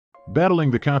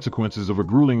Battling the consequences of a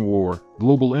grueling war,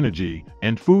 global energy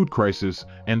and food crisis,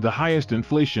 and the highest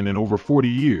inflation in over 40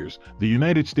 years, the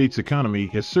United States economy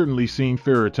has certainly seen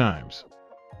fairer times.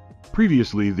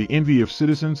 Previously the envy of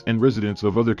citizens and residents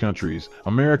of other countries,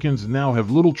 Americans now have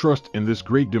little trust in this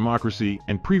great democracy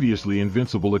and previously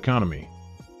invincible economy.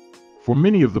 For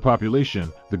many of the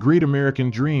population, the great American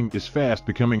dream is fast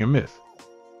becoming a myth.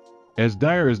 As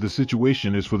dire as the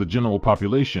situation is for the general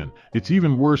population, it's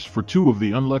even worse for two of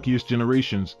the unluckiest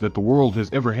generations that the world has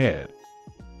ever had.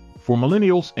 For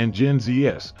Millennials and Gen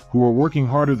Zs, who are working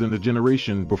harder than the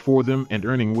generation before them and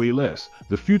earning way less,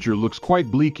 the future looks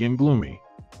quite bleak and gloomy.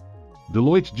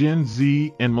 Deloitte's Gen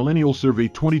Z and Millennial Survey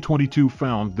 2022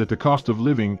 found that the cost of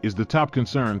living is the top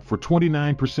concern for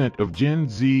 29% of Gen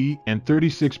Z and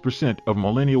 36% of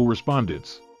Millennial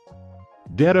respondents.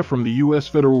 Data from the U.S.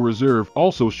 Federal Reserve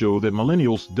also show that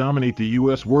millennials dominate the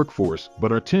U.S. workforce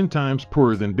but are 10 times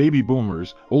poorer than baby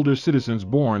boomers, older citizens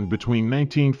born between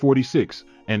 1946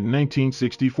 and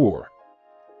 1964.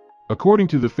 According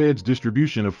to the Fed's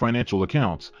distribution of financial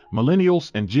accounts,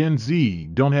 millennials and Gen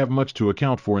Z don't have much to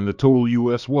account for in the total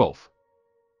U.S. wealth.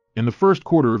 In the first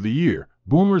quarter of the year,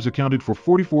 boomers accounted for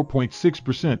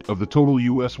 44.6% of the total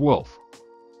U.S. wealth.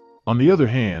 On the other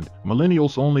hand,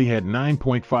 millennials only had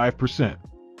 9.5%.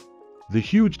 The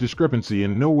huge discrepancy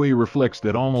in no way reflects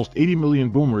that almost 80 million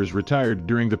boomers retired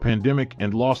during the pandemic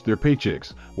and lost their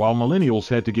paychecks, while millennials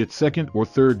had to get second or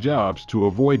third jobs to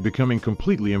avoid becoming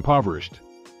completely impoverished.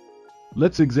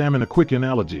 Let's examine a quick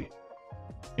analogy.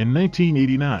 In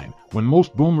 1989, when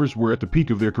most boomers were at the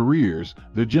peak of their careers,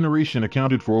 their generation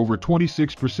accounted for over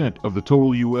 26% of the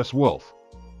total U.S. wealth.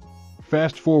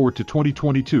 Fast forward to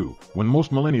 2022, when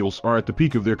most millennials are at the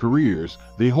peak of their careers,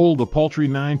 they hold a paltry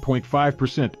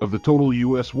 9.5% of the total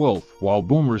U.S. wealth, while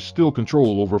boomers still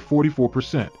control over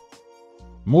 44%.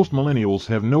 Most millennials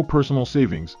have no personal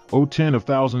savings, owe tens of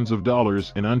thousands of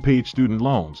dollars in unpaid student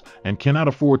loans, and cannot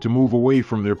afford to move away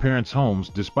from their parents' homes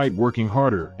despite working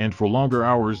harder and for longer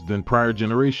hours than prior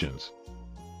generations.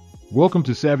 Welcome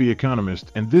to Savvy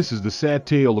Economist, and this is the sad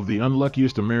tale of the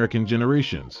unluckiest American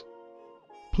generations.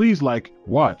 Please like,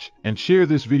 watch, and share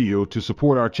this video to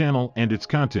support our channel and its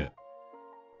content.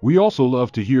 We also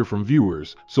love to hear from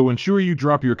viewers, so ensure you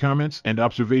drop your comments and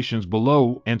observations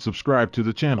below and subscribe to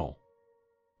the channel.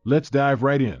 Let's dive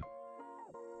right in.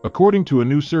 According to a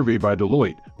new survey by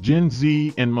Deloitte, Gen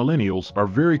Z and millennials are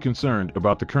very concerned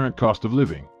about the current cost of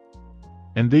living.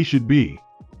 And they should be.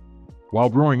 While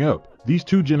growing up, these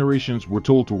two generations were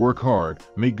told to work hard,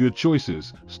 make good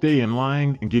choices, stay in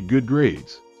line, and get good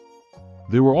grades.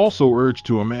 They were also urged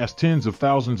to amass tens of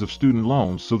thousands of student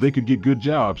loans so they could get good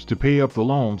jobs to pay up the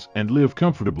loans and live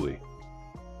comfortably.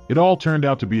 It all turned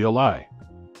out to be a lie.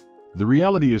 The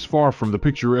reality is far from the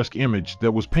picturesque image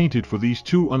that was painted for these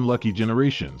two unlucky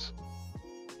generations.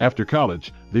 After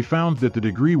college, they found that the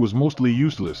degree was mostly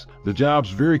useless, the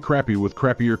jobs very crappy with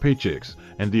crappier paychecks,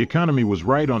 and the economy was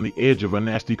right on the edge of a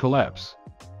nasty collapse.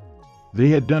 They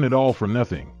had done it all for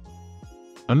nothing.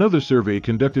 Another survey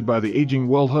conducted by the Aging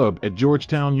Well Hub at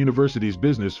Georgetown University's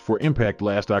Business for Impact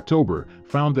last October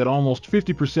found that almost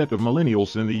 50% of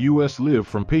millennials in the U.S. live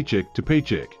from paycheck to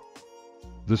paycheck.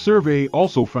 The survey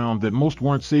also found that most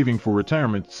weren't saving for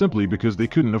retirement simply because they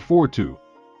couldn't afford to.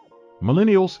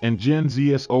 Millennials and Gen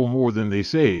Zs owe more than they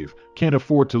save, can't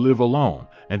afford to live alone,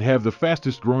 and have the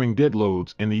fastest growing debt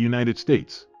loads in the United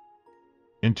States.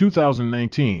 In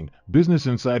 2019, Business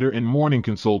Insider and Morning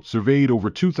Consult surveyed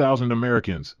over 2,000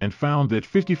 Americans and found that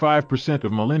 55%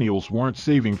 of millennials weren't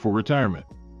saving for retirement.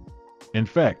 In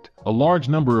fact, a large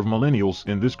number of millennials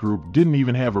in this group didn't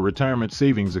even have a retirement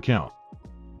savings account.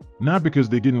 Not because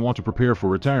they didn't want to prepare for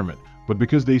retirement, but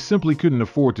because they simply couldn't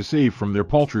afford to save from their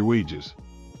paltry wages.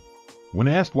 When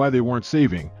asked why they weren't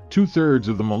saving, 2/3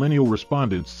 of the millennial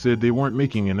respondents said they weren't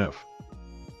making enough.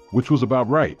 Which was about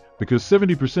right, because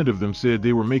 70% of them said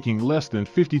they were making less than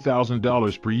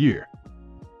 $50,000 per year.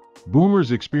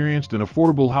 Boomers experienced an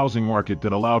affordable housing market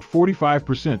that allowed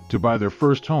 45% to buy their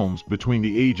first homes between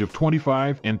the age of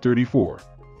 25 and 34.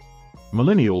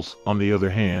 Millennials, on the other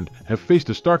hand, have faced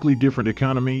a starkly different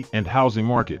economy and housing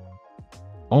market.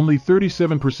 Only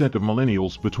 37% of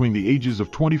millennials between the ages of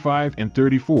 25 and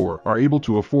 34 are able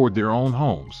to afford their own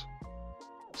homes.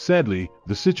 Sadly,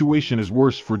 the situation is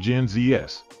worse for Gen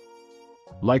Zs.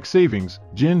 Like savings,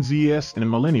 Gen Zs and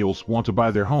millennials want to buy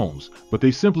their homes, but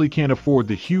they simply can't afford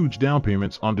the huge down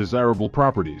payments on desirable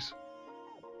properties.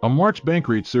 A March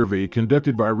Bankrate survey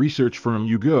conducted by research firm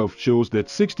YouGov shows that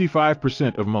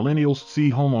 65% of millennials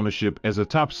see homeownership as a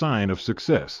top sign of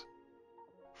success.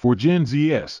 For Gen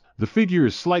Zs, the figure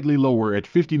is slightly lower at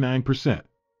 59%.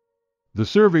 The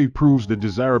survey proves that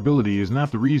desirability is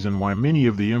not the reason why many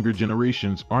of the younger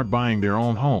generations aren't buying their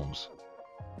own homes.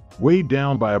 Weighed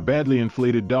down by a badly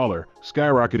inflated dollar,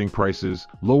 skyrocketing prices,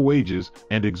 low wages,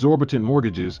 and exorbitant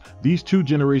mortgages, these two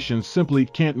generations simply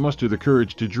can't muster the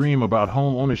courage to dream about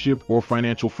home ownership or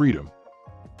financial freedom.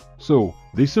 So,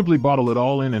 they simply bottle it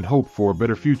all in and hope for a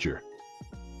better future.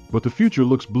 But the future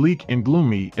looks bleak and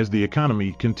gloomy as the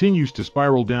economy continues to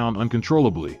spiral down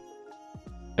uncontrollably.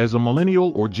 As a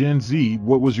millennial or Gen Z,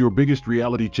 what was your biggest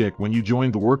reality check when you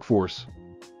joined the workforce?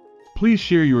 Please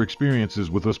share your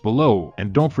experiences with us below,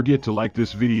 and don't forget to like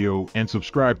this video and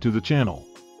subscribe to the channel.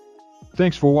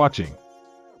 Thanks for watching.